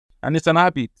And it's an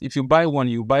habit. If you buy one,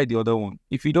 you buy the other one.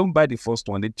 If you don't buy the first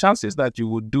one, the chances that you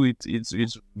will do it, it's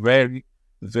very,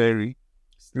 very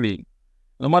slim.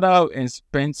 No matter how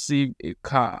expensive a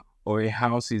car or a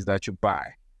house is that you buy,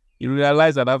 you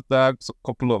realize that after a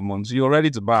couple of months, you're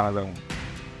ready to buy another one.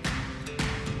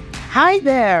 Hi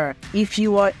there! If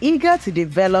you are eager to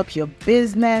develop your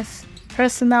business,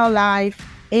 personal life,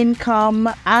 income,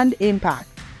 and impact,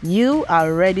 you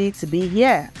are ready to be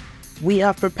here. We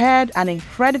have prepared an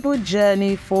incredible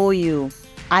journey for you.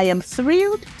 I am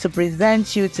thrilled to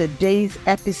present you today's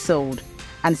episode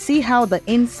and see how the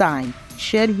insight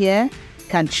shared here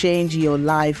can change your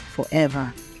life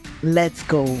forever. Let's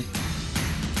go.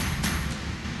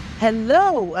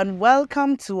 Hello and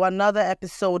welcome to another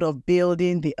episode of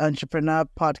Building the Entrepreneur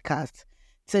Podcast.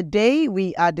 Today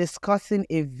we are discussing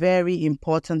a very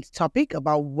important topic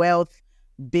about wealth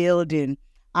building.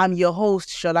 I'm your host,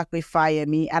 Sholakwe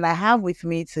Fayemi, and I have with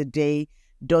me today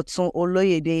Dotun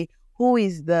Oloyede, who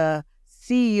is the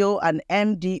CEO and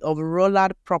MD of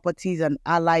Rollard Properties and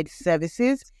Allied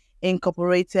Services,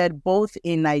 Incorporated both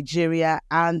in Nigeria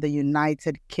and the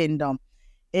United Kingdom.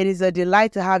 It is a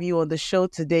delight to have you on the show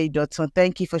today, Dotun.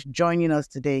 Thank you for joining us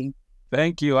today.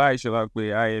 Thank you. Hi,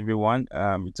 Sholakwe. Hi, everyone.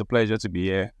 It's a pleasure to be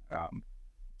here.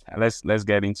 Let's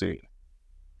get into it.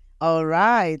 All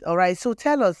right. So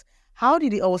tell us, how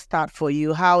did it all start for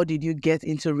you? How did you get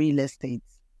into real estate?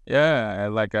 Yeah,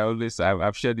 like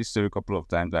I've shared this story a couple of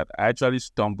times that I actually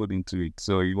stumbled into it.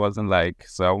 So it wasn't like,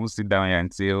 so I won't sit down here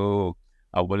and say, oh,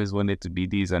 I've always wanted to be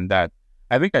this and that.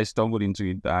 I think I stumbled into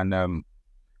it, and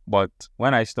but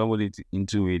when I stumbled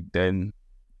into it, then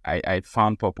I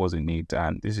found purpose in it.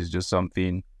 And this is just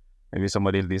something, maybe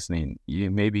somebody listening, you're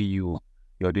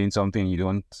doing something you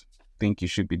don't think you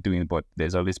should be doing, but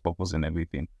there's always purpose in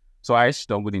everything. So I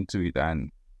stumbled into it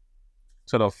and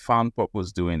sort of found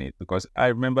purpose doing it, because I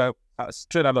remember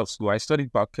straight out of school, I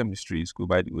studied biochemistry in school,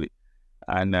 by the way.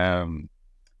 And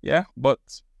but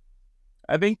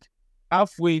I think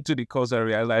halfway into the course, I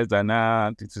realized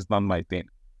that, this is not my thing.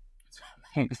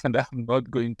 And I'm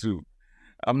not going to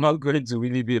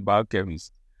really be a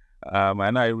biochemist.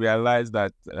 And I realized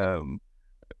that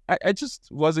I just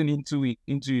wasn't into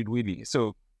it really.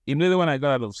 So immediately when I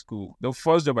got out of school, the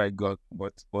first job I got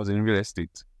was in real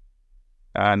estate.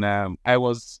 And I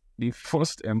was the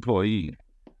first employee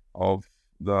of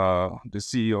the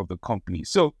CEO of the company.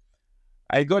 So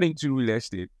I got into real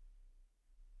estate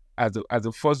as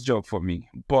a first job for me.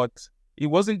 But it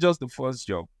wasn't just the first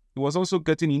job. It was also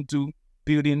getting into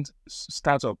building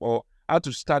startup or how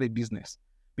to start a business,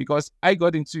 because I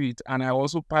got into it and I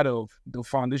was also part of the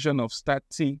foundation of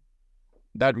starting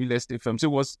that real estate firm.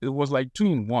 So it was like 2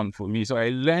 in 1 for me. So I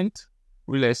learned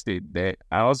real estate there.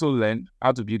 I also learned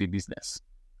how to build a business.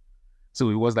 So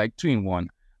it was like 2 in 1.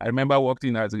 I remember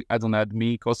working as an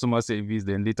admin, customer service.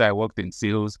 Then later I worked in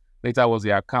sales. Later I was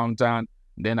the accountant.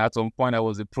 Then at some point I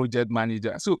was a project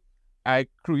manager. So I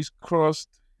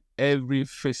crisscrossed every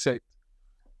facet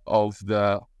of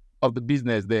the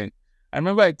business then. I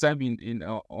remember a time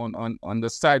on the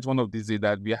site one of these days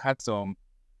that we had some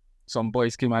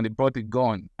boys came and they brought a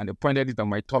gun and they pointed it on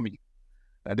my tummy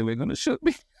that they were going to shoot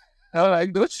me. I was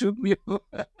like, don't shoot me.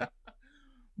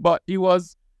 But it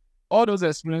was, all those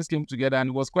experiences came together and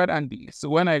it was quite handy. So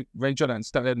when I ventured and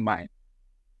started mine,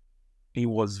 it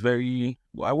was very,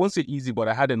 I won't say easy, but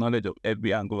I had a knowledge of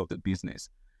every angle of the business.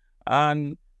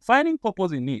 And finding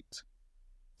purpose in it,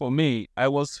 for me, I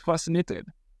was fascinated,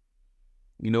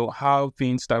 how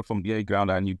things start from the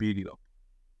ground and you build it up.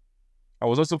 I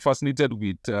was also fascinated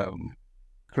with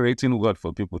creating wealth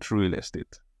for people through real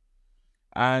estate.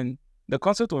 And the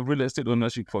concept of real estate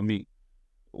ownership for me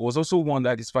was also one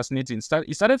that is fascinating.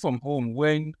 It started from home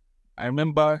when I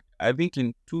remember, I think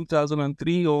in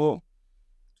 2003 or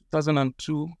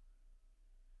 2002,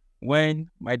 when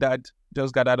my dad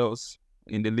just gathered us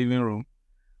in the living room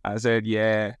and said,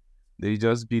 yeah, they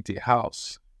just built a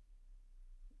house.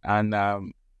 And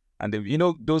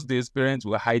those days parents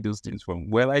will hide those things from.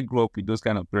 Well, I grew up with those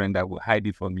kind of parents that will hide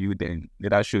it from you, then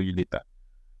let us show you later.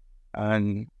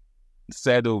 And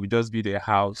said, we just built a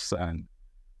house and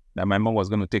that my mom was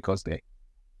going to take us there.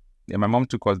 Yeah, my mom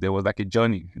took us there. It was like a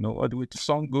journey, all the way to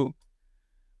Songo.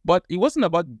 But it wasn't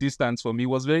about distance for me. It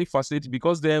was very fascinating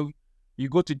because then you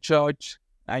go to church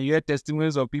and you hear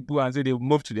testimonies of people and say they've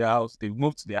moved to their house, they've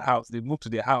moved to their house, they've moved to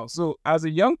their house. So as a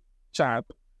young chap,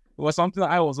 it was something that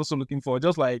I was also looking for,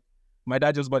 just like my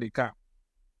dad just bought a car.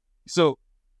 So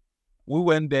we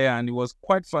went there and it was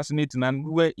quite fascinating. And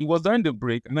it was during the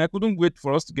break and I couldn't wait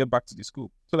for us to get back to the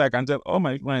school so that I can tell all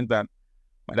my friends that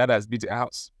my dad has built a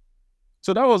house.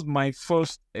 So that was my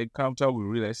first encounter with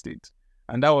real estate.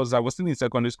 And I was still in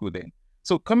secondary school then.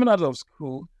 So coming out of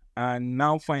school and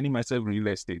now finding myself in real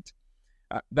estate,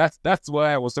 that's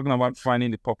why I was talking about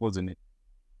finding the purpose in it.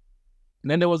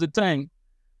 And then there was a time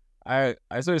I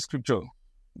saw a scripture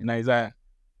in Isaiah.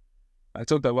 I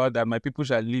talked about that my people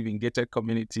shall live in gated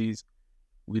communities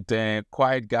with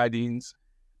quiet gardens.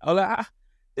 I was like,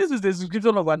 this is the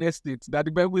description of an estate that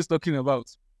the Bible is talking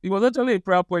about. It was actually a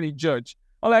prayer point in church.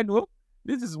 All I know,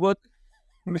 this is what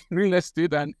real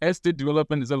estate and estate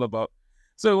development is all about.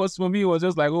 So it was, for me, it was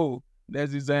just like, oh,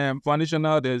 there's this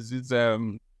foundational, there's this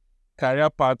career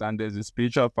part, and there's the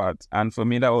spiritual part. And for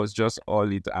me, that was just all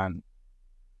it. And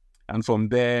from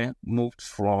there, moved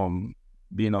from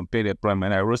being on paid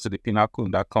employment. I rose to the pinnacle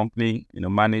in that company,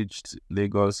 managed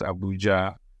Lagos,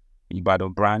 Abuja,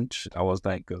 Ibadan branch. I was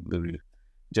like the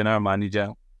general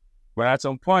manager. But at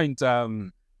some point,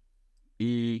 when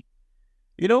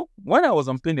I was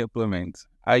on paid employment,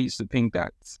 I used to think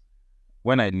that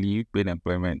when I leave paid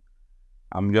employment,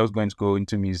 I'm just going to go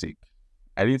into music.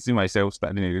 I didn't see myself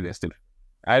starting a real estate.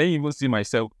 I didn't even see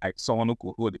myself like someone who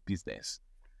could hold a business.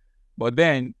 But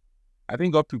then I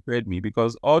think God prepared me,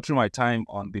 because all through my time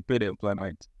on the paid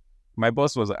employment, my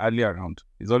boss was hardly around.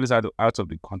 He's always out of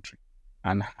the country.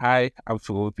 And I have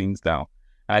to hold things down.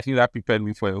 And I think that prepared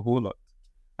me for a whole lot.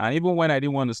 And even when I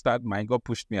didn't want to start mine, God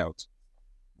pushed me out.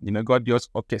 God just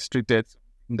orchestrated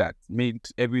that, made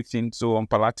everything so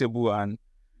unpalatable, and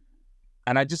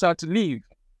I just had to leave.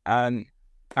 And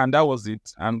that was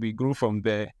it. And we grew from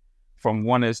there, from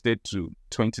 1 estate to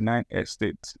 29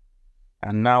 estates.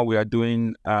 And now we are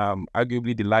doing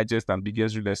arguably the largest and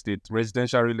biggest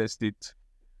residential real estate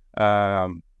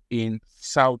in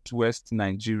southwest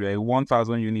Nigeria, a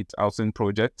 1,000 unit housing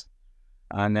project.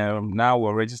 And now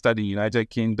we're registered in the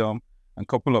United Kingdom, and a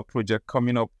couple of projects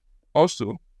coming up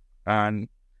also. And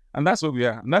that's where we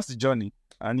are. And that's the journey.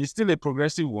 And it's still a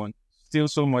progressive one. Still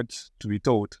so much to be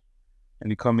told in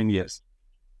the coming years.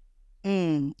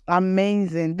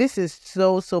 Amazing. This is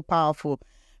so powerful,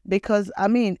 because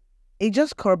it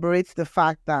just corroborates the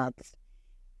fact that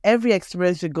every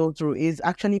experience we go through is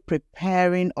actually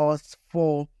preparing us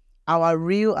for our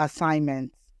real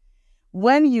assignments.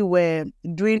 When you were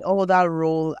doing all that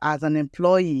role as an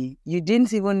employee, you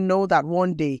didn't even know that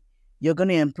one day you're going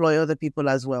to employ other people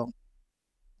as well.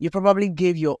 You probably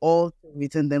gave your all to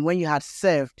it, and then when you had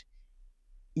served,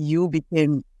 you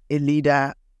became a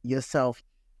leader yourself.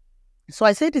 So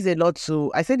I say this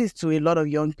to a lot of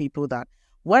young people, that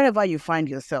wherever you find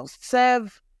yourself,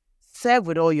 serve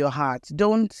with all your heart.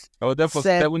 Don't. I was there for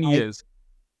 7 years.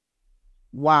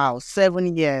 Wow,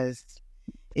 7 years.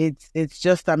 It's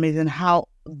just amazing how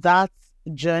that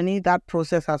journey, that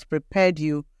process has prepared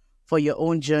you for your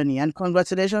own journey. And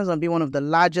congratulations on being one of the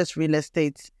largest real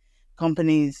estate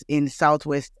companies in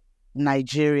southwest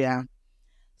Nigeria.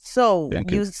 So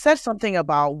you said something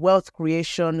about wealth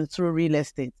creation through real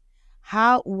estate.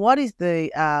 What is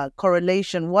the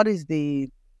correlation? What is the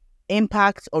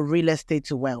impact of real estate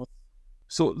to wealth?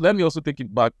 So let me also take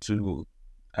it back to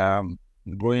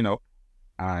growing up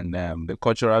and the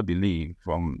cultural belief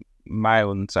from my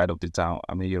own side of the town.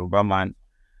 I'm a Yoruba man,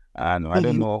 and I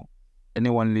don't know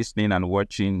anyone listening and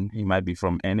watching, he might be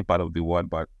from any part of the world,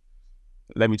 but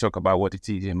let me talk about what it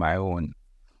is in my own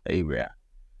area.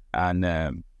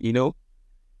 And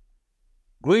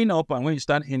growing up, and when you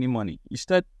start earning money,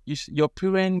 your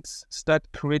parents start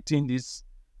creating this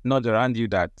nudge around you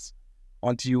that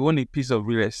until you own a piece of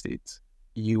real estate,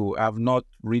 you have not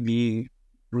really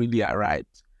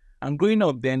arrived. And growing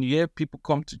up, then you hear people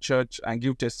come to church and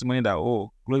give testimony that,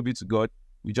 oh, glory be to God,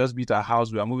 we just built our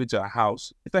house, we are moving to our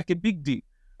house. It's like a big deal.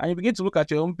 And you begin to look at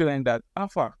your own parents that, how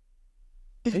far?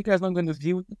 Are you guys not going to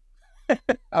deal?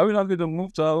 Are we not going to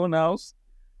move to our own house?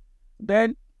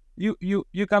 Then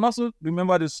you can also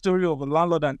remember the story of a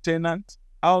landlord and tenant,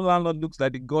 how landlord looks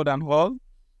like the god and all.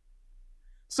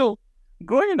 So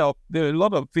growing up, there are a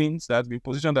lot of things that we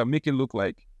position that make it look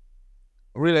like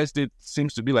real estate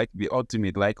seems to be like the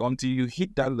ultimate. Like until you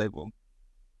hit that level,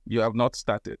 you have not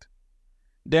started.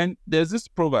 Then there's this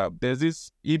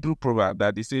Hebrew proverb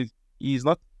that they say he's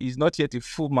not yet a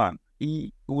full man,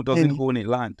 he who doesn't own a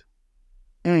land.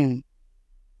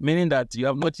 Meaning that you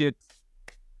have not yet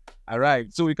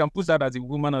arrived. So we can put that as a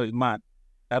woman or a man,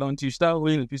 that until you start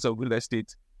owning a piece of real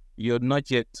estate, you're not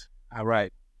yet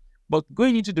arrived. But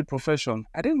going into the profession,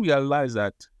 I didn't realize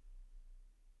that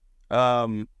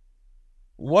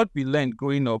what we learned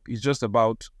growing up is just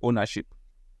about ownership.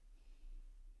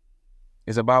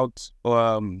 It's about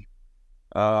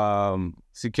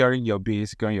securing your base,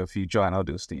 securing your future, and all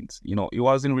those things. It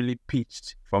wasn't really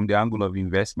pitched from the angle of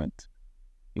investment.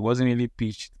 It wasn't really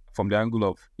pitched from the angle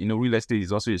of, real estate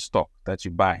is also a stock that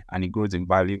you buy and it grows in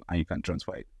value and you can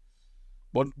transfer it.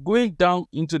 But going down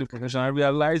into the profession, I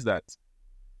realized that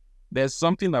there's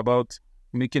something about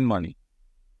making money,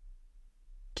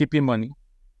 keeping money,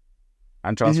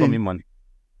 and Mm-hmm. transforming money.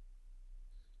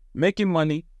 Making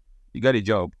money, you got a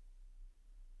job,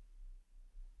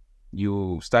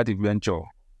 you start a venture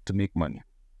to make money.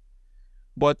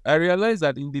 But I realized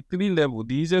that in the 3 level,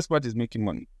 the easiest part is making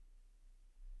money.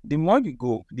 The more you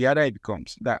go, the harder it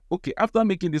becomes. That, okay, after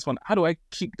making this one, how do I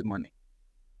keep the money?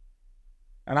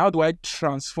 And how do I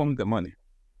transform the money?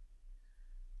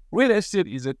 Real estate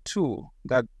is a tool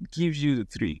that gives you the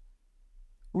three.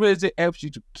 Real estate helps you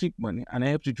to keep money and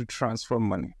helps you to transform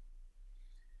money.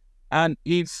 And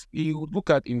if you look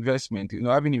at investment,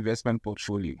 having investment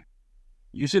portfolio,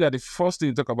 you see that the first thing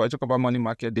you talk about money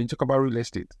market, then you talk about real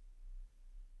estate.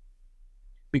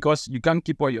 Because you can't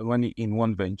keep all your money in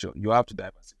one venture. You have to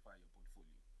diversify your portfolio.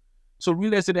 So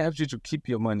real estate helps you to keep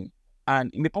your money.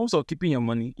 And in the terms of keeping your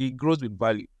money, it grows with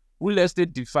value. Real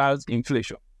estate defies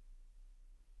inflation.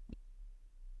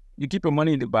 You keep your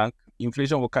money in the bank,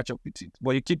 inflation will catch up with it.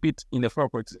 But you keep it in the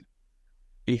property,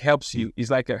 it helps you.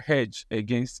 It's like a hedge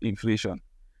against inflation.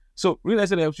 So real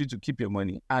estate helps you to keep your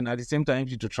money and at the same time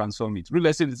helps you to transform it. Real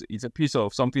estate is a piece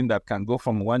of something that can go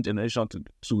from one generation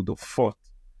to the fourth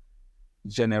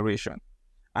generation.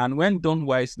 And when done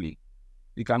wisely,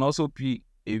 it can also be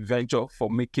a venture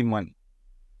for making money.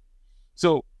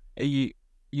 So you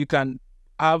can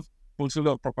have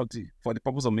portfolio of property for the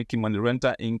purpose of making money,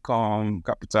 rental income,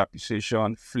 capital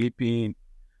appreciation, flipping.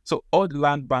 So all the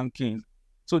land banking.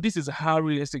 So this is how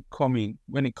real estate come in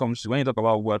when you talk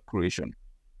about wealth creation,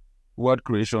 wealth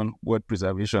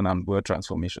preservation, and wealth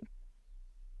transformation.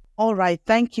 All right.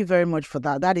 Thank you very much for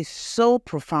that. That is so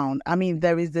profound. I mean,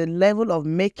 there is the level of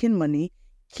making money,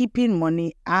 keeping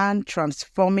money, and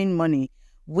transforming money,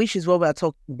 which is what we're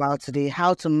talking about today,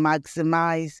 how to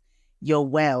maximize your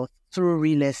wealth through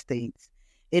real estate.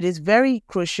 It is very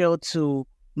crucial to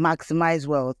maximize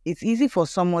wealth. It's easy for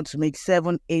someone to make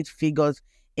 7, 8 figures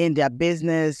in their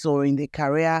business or in their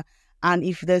career. And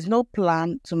if there's no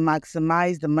plan to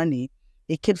maximize the money,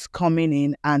 it keeps coming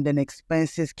in and then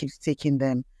expenses keeps taking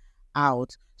them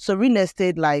out. So real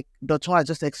estate, like Dotun has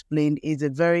just explained, is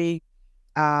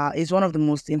one of the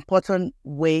most important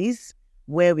ways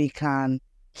where we can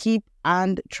keep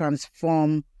and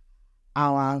transform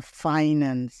our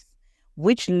finance,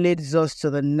 which leads us to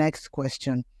the next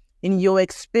question. In your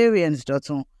experience,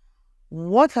 Dotun,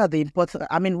 what are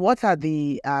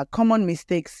the common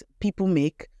mistakes people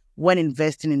make when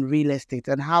investing in real estate,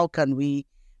 and how can we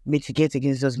mitigate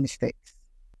against those mistakes?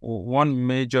 One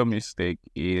major mistake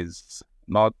is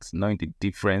not knowing the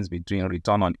difference between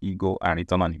return on ego and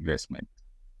return on investment.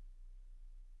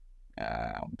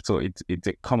 So it's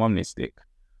a common mistake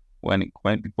when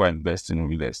people are investing in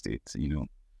real estate.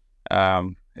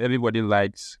 Everybody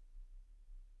likes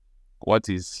what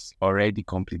is already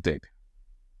completed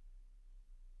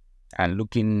and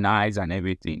looking nice and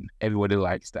everything. Everybody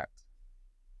likes that.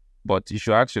 But you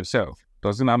should ask yourself,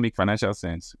 does it not make financial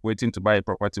sense waiting to buy a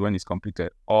property when it's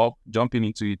completed or jumping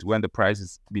into it when the price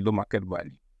is below market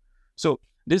value? So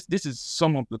this is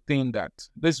some of the thing that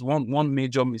this is one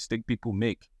major mistake people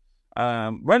make.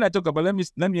 When I talk about let me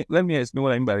explain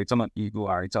what I mean by return on ego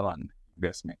or return on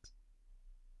investment.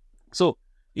 So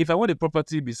if I want a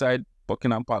property beside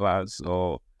Buckingham Palace,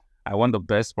 or I want the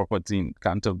best property in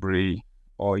Canterbury,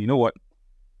 or you know what,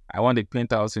 I want a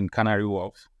penthouse in Canary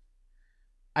Wharf,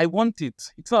 I want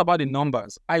it. It's not about the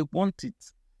numbers. I want it.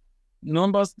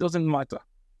 Numbers doesn't matter.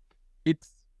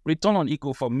 It's return on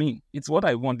ego for me. It's what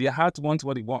I want. The heart wants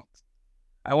what it wants.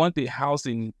 I want a house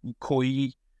in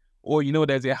Koi, or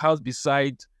there's a house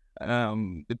beside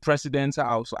the president's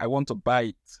house. I want to buy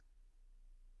it.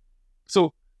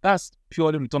 So that's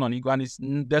purely return on ego, and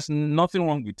there's nothing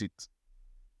wrong with it.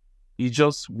 You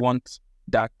just want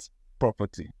that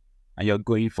property, and you're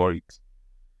going for it.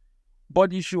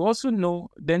 But you should also know,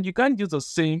 then you can't use the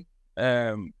same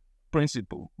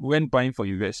principle when buying for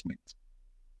investment.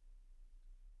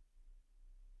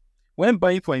 When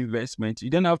buying for investment, you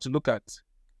then have to look at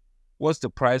what's the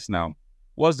price now,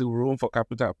 what's the room for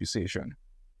capital appreciation,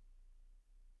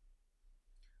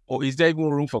 or is there even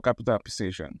room for capital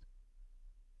appreciation?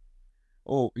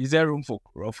 Or is there room for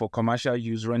commercial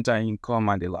use, rental income,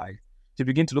 and the like? To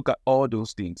begin to look at all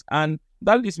those things. And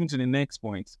that leads me to the next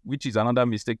point, which is another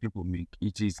mistake people make.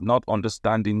 It is not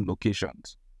understanding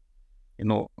locations.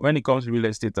 When it comes to real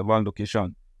estate, about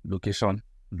location.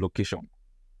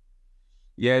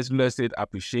 Yes, real estate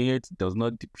appreciates, does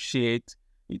not depreciate.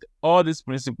 All these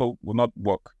principles will not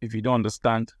work if you don't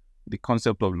understand the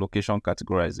concept of location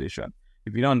categorization.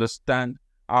 If you don't understand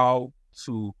how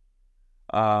to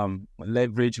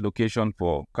leverage location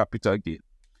for capital gain.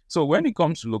 So when it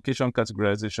comes to location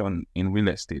categorization in real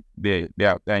estate, they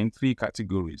are in three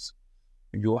categories.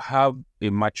 You have a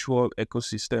mature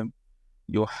ecosystem,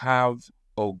 you have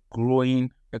a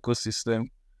growing ecosystem,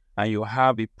 and you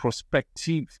have a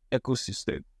prospective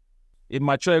ecosystem. A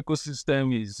mature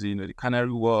ecosystem is, the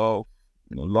Canary Wharf,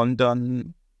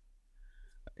 London,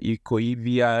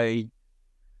 EVI,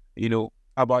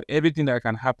 about everything that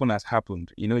can happen has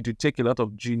happened. It will take a lot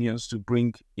of genius to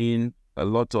bring in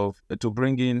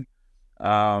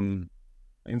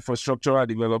infrastructural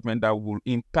development that will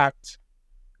impact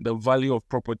the value of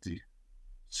property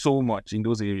so much in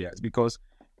those areas, because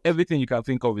everything you can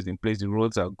think of is in place. The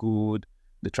roads are good,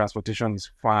 the transportation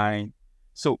is fine.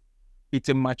 So it's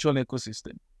a mature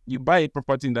ecosystem. You buy a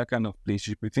property in that kind of place,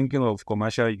 you should be thinking of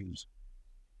commercial use.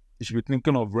 You should be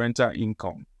thinking of rental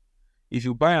income. If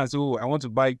you buy and say, I want to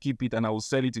buy, keep it, and I will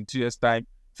sell it in 2 years' time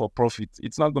for profit,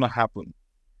 it's not going to happen,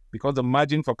 because the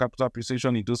margin for capital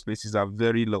appreciation in those places are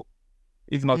very low,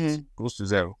 if not close to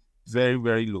zero. Very,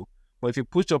 very low. But if you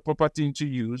put your property into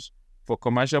use for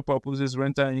commercial purposes,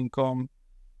 rental income,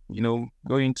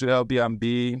 go into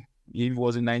Airbnb, if it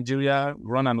was in Nigeria,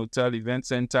 run an hotel event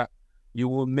center, you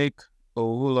will make a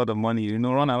whole lot of money.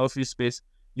 Run an office space,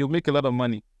 you'll make a lot of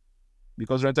money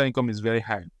because rental income is very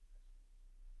high.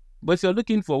 But if you're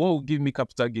looking for what will give me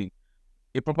capital gain,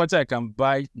 a property I can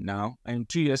buy now and in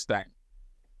 2 years' time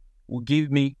will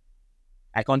give me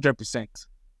 100%.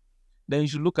 Then you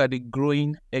should look at the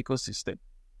growing ecosystem.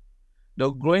 The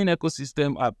growing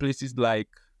ecosystem are places like,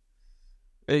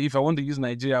 if I want to use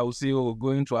Nigeria, I will say,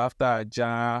 going to after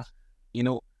Aja,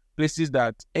 places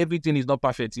that everything is not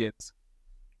perfect yet.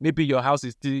 Maybe your house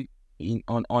is still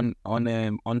on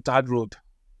third road.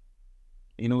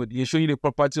 They show you the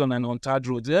property on an untarred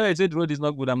road. They say the road is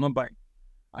not good, I'm not buying.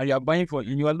 And you are buying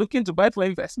and you are looking to buy for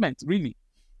investment, really.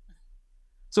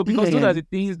 So because those are the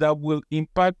things that will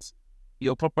impact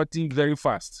your property very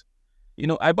fast.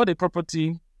 I bought a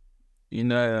property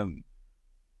in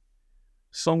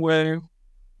somewhere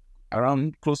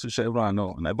around close to Chevron,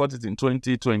 and I bought it in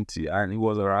 2020, and it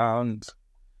was around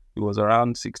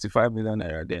 65 million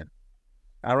naira then.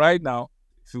 And right now,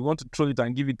 if you want to throw it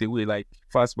and give it away like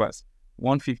fast,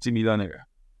 150 million naira.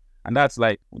 And that's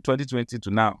like 2020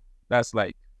 to now, that's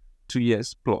like 2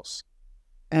 years plus.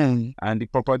 And the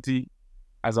property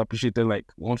has appreciated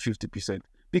like 150%.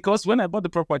 Because when I bought the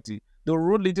property, the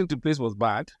road leading to the place was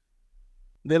bad.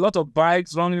 There are a lot of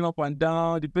bikes running up and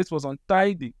down. The place was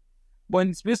untidy. But in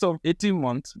the space of 18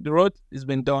 months, the road has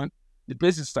been done. The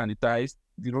place is sanitized.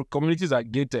 The road communities are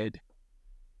gated.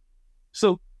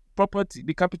 So property,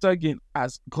 the capital gain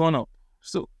has gone up.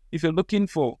 So if you're looking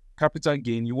for capital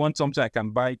gain, you want something I can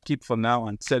buy, keep for now,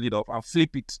 and sell it off and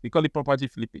flip it. They call it property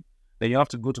flipping. Then you have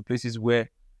to go to places where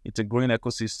it's a growing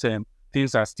ecosystem.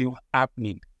 Things are still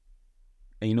happening.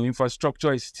 And,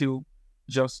 infrastructure is still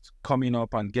just coming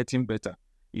up and getting better.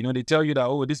 They tell you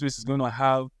that, this place is going to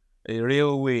have a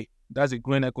railway. That's a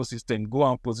growing ecosystem. Go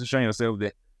and position yourself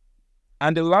there.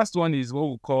 And the last one is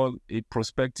what we call a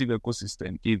prospective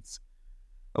ecosystem. It's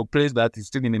a place that is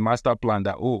still in a master plan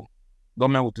that,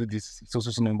 government will do this so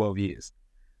number of years.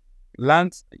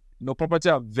 Lands, property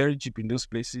are very cheap in those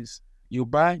places. You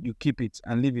buy, you keep it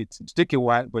and leave it. It take a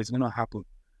while, but it's going to happen.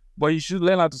 But you should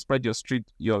learn how to spread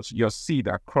your seed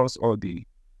across all the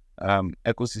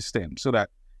ecosystem, so that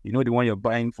the one you're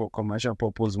buying for commercial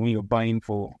purpose, when you're buying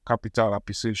for capital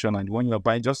appreciation, and the one you're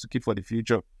buying just to keep for the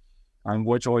future, and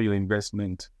watch all your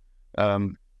investment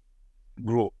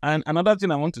grow. And another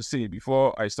thing I want to say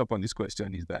before I stop on this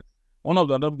question is that one of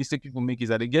the other mistakes people make is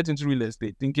that they get into real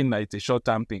estate thinking that it's a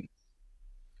short-term thing.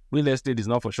 Real estate is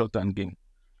not for short-term gain.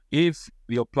 If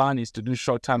your plan is to do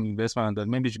short-term investment, then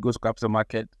maybe you should go to capital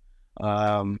market,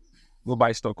 go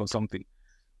buy stock or something.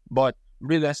 But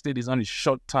real estate is not a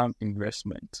short-term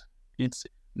investment. It's,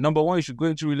 number one, you should go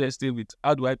into real estate with,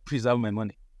 how do I preserve my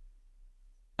money?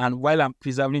 And while I'm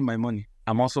preserving my money,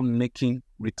 I'm also making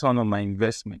return on my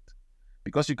investment.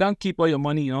 Because you can't keep all your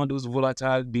money in all those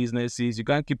volatile businesses. You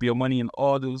can't keep your money in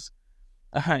all those.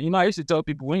 I used to tell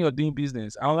people, when you're doing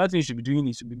business, another thing you should be doing is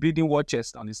you should be building war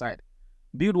chest on the side.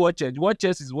 Build war chest. War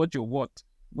chest is what you're worth.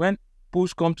 When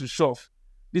push comes to shove,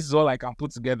 this is all I can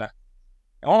put together.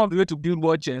 And one of the way to build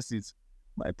war chest is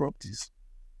buy properties.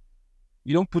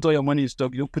 You don't put all your money in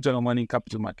stock. You don't put all your money in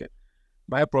capital market.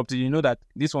 Buy property. You know that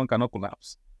this one cannot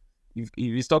collapse. If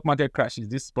the stock market crashes,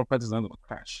 this property is not going to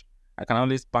crash. I can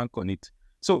always bank on it.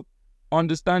 So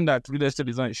understand that real estate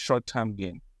is not a short-term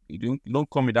game. You don't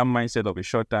come with that mindset of a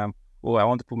short-term, I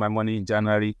want to put my money in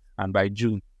January and by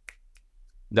June,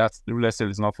 that's the real estate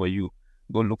is not for you.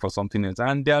 go look for something else.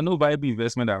 And there are no viable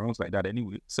investment that runs like that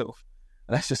anyway. So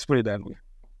let's just put it that way.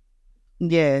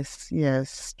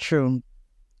 Yes, true.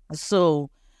 So,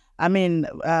 I mean,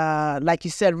 like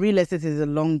you said, real estate is a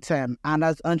long term, and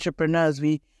as entrepreneurs,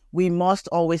 we must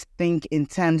always think in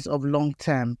terms of long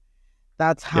term.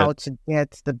 That's Yeah. how to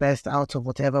get the best out of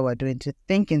whatever we're doing. To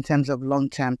think in terms of long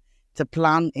term, to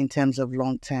plan in terms of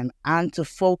long term, and to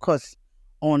focus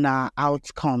on our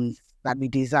outcomes that we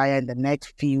desire in the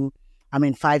next few,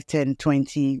 5, 10,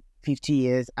 20, 50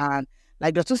 years. And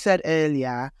like Dr. said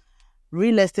earlier,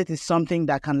 real estate is something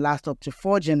that can last up to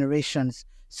 4 generations.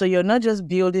 So you're not just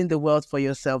building the wealth for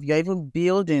yourself, you're even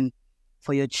building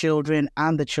for your children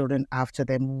and the children after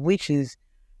them, which is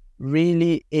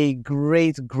really a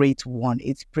great one.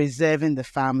 It's preserving the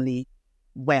family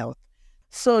wealth.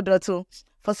 So, Dotun,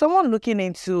 for someone looking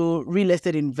into real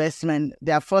estate investment,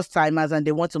 they are first timers and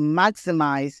they want to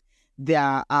maximize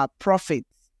their profits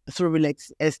through real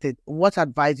estate, what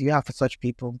advice do you have for such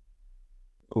people?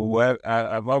 Well,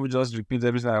 I've always just repeat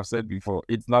everything I've said before.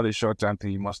 It's not a short-term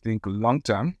thing. You must think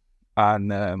long-term.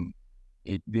 And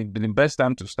the best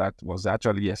time to start was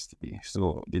actually yesterday.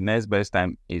 So the next best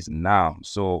time is now.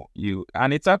 So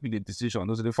and it's up with the decision.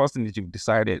 Those are the first thing that you've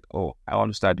decided, oh, I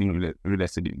want to start doing real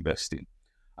estate investing.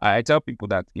 I tell people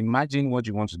that imagine what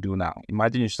you want to do now.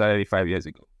 Imagine you started it 5 years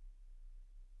ago.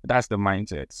 That's the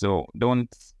mindset. So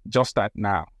don't just start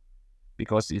now.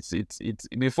 Because it's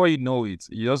before you know it,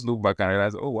 you just look back and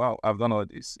realize, oh wow, I've done all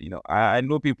this. I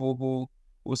know people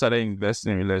who started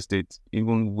investing in real estate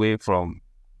even way from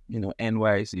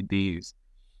NYC days,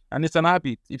 and it's an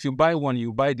habit. If you buy one,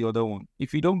 you buy the other one.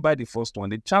 If you don't buy the first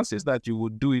one, the chances that you will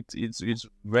do it, it's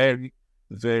very,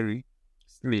 very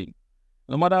slim.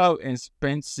 No matter how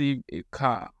expensive a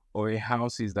car or a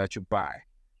house is that you buy,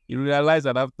 you realize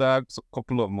that after a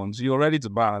couple of months, you're ready to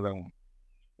buy another one.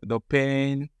 The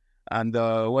pain and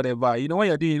whatever. When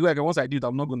you're doing it, like once I do it,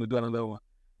 I'm not going to do another one.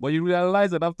 But you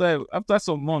realize that after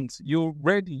some months, you're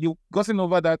ready, you've gotten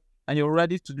over that, and you're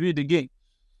ready to do it again.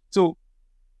 So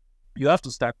you have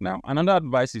to start now. Another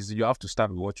advice is you have to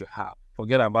start with what you have.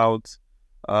 Forget about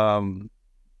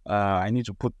I need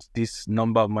to put this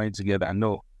number of money together.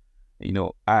 No,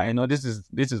 I know this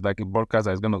is like a broadcast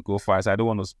that's going to go fast. I don't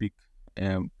want to speak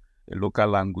a local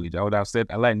language. I would have said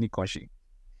I like Nikoshi.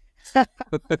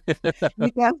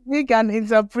 We can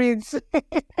interpret.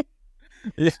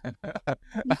 Yeah.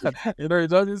 It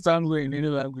doesn't sound good in any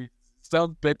language. It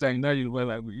sounds better in that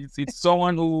language. It's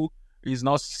someone who is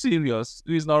not serious,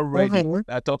 who is not ready,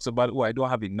 that talks about, oh, I don't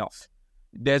have enough.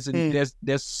 There's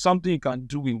something you can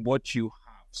do with what you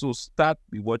have. So start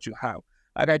with what you have.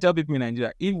 Like I tell people in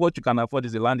Nigeria, if what you can afford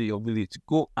is the land in your village,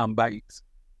 go and buy it.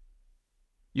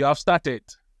 You have started.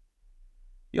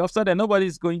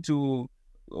 Nobody's going to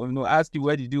ask you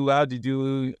how did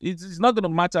you. It's not going to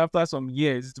matter after some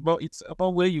years. It's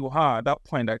about where you are at that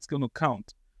point that's going to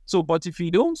count. So, but if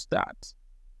you don't start,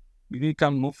 you really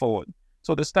can't move forward.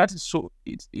 So the start is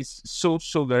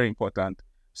so very important.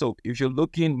 So if you're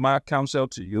looking, my counsel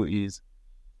to you is,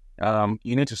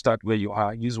 you need to start where you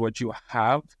are. Use what you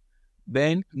have.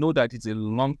 Then know that it's a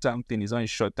long-term thing. It's not a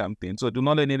short-term thing. So do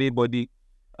not let anybody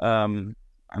and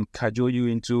cajole you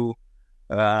into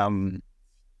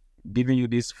giving you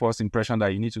this false impression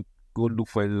that you need to go look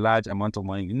for a large amount of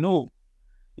money. No.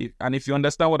 If you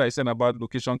understand what I said about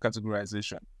location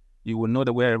categorization, you will know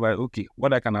that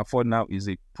what I can afford now is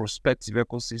a prospective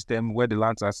ecosystem where the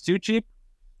lands are still cheap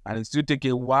and it still take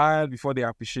a while before they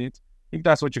appreciate. If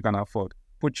that's what you can afford,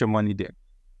 put your money there.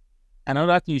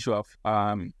 Another thing you should have,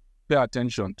 pay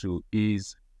attention to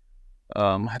is,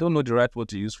 I don't know the right word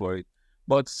to use for it,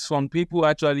 but some people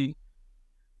actually,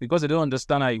 because they don't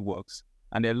understand how it works,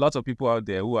 and there are lots of people out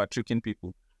there who are tricking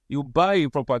people. You buy a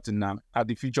property now at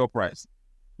the future price,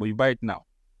 but you buy it now.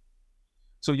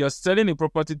 So you're selling a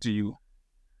property to you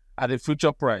at a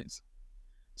future price.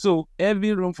 So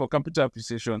every room for capital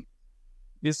appreciation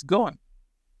is gone.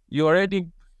 They already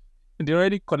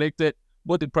collected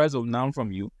both the price of now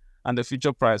from you and the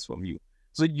future price from you.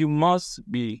 So you must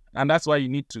be, and that's why you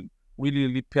need to really,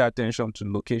 really pay attention to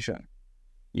location,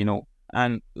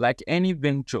 and like any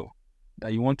venture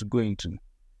that you want to go into,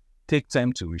 take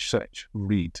time to research,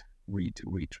 read.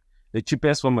 The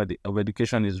cheapest form of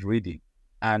education is reading.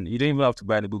 And you don't even have to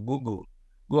buy the book. Google,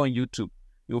 go on YouTube.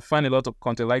 You'll find a lot of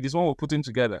content like this one we're putting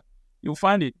together. You'll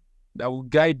find it that will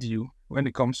guide you when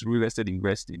it comes to real estate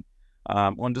investing.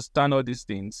 Understand all these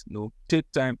things.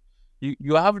 Take time.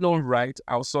 You have no right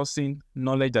outsourcing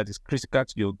knowledge that is critical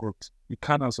to your growth. You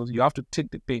can't outsource. You have to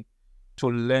take the pain to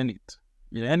learn it.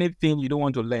 Anything you don't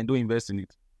want to learn, don't invest in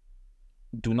it.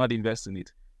 Do not invest in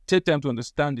it. Take time to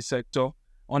understand the sector,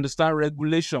 understand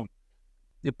regulation.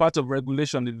 a part of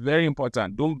regulation is very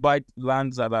important. Don't buy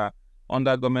lands that are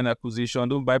under government acquisition.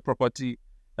 Don't buy property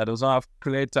that does not have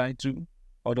clear title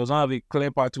or does not have a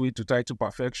clear pathway to title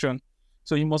perfection.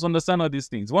 So you must understand all these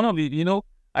things. One of the,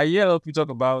 I hear a lot of people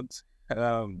talk about,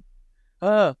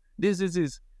 this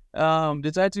is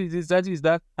the title is this, title is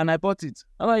that, and I bought it.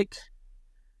 I'm like,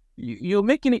 you're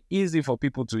making it easy for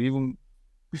people to even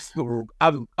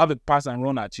have a pass and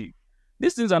run achieve.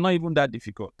 These things are not even that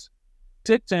difficult.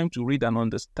 Take time to read and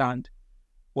understand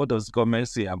what does government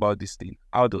say about this thing.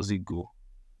 How does it go?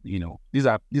 These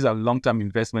are long-term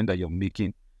investment that you're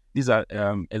making. These are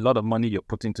a lot of money you're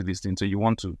putting into this thing. So you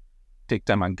want to take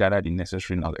time and gather the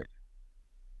necessary knowledge.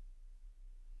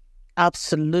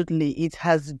 Absolutely. It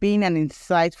has been an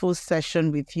insightful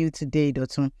session with you today,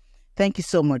 Dotun. Thank you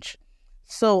so much.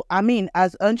 So,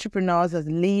 as entrepreneurs, as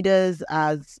leaders,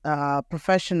 as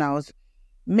professionals,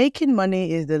 making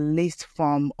money is the least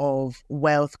form of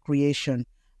wealth creation.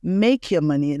 Make your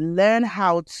money, learn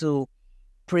how to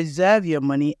preserve your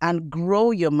money and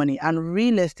grow your money. And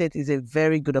real estate is a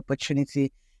very good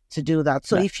opportunity to do that.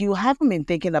 So if you haven't been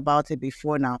thinking about it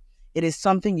before now, it is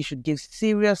something you should give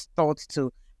serious thought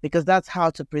to, because that's how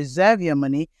to preserve your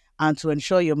money and to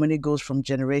ensure your money goes from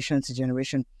generation to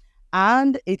generation.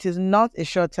 And it is not a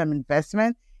short-term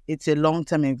investment, it's a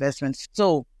long-term investment.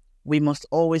 So we must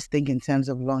always think in terms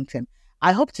of long-term.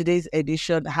 I hope today's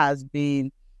edition has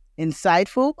been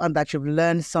insightful and that you've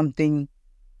learned something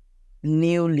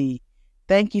newly.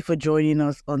 Thank you for joining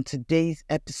us on today's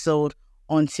episode.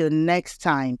 Until next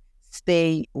time,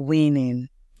 stay winning.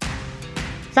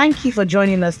 Thank you for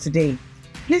joining us today.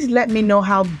 Please let me know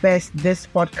how best this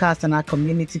podcast and our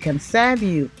community can serve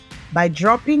you by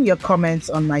dropping your comments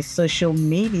on my social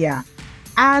media.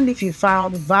 And if you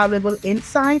found valuable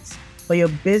insights for your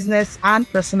business and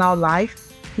personal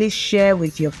life, please share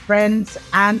with your friends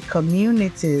and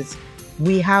communities.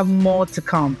 We have more to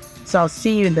come. So I'll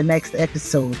see you in the next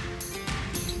episode.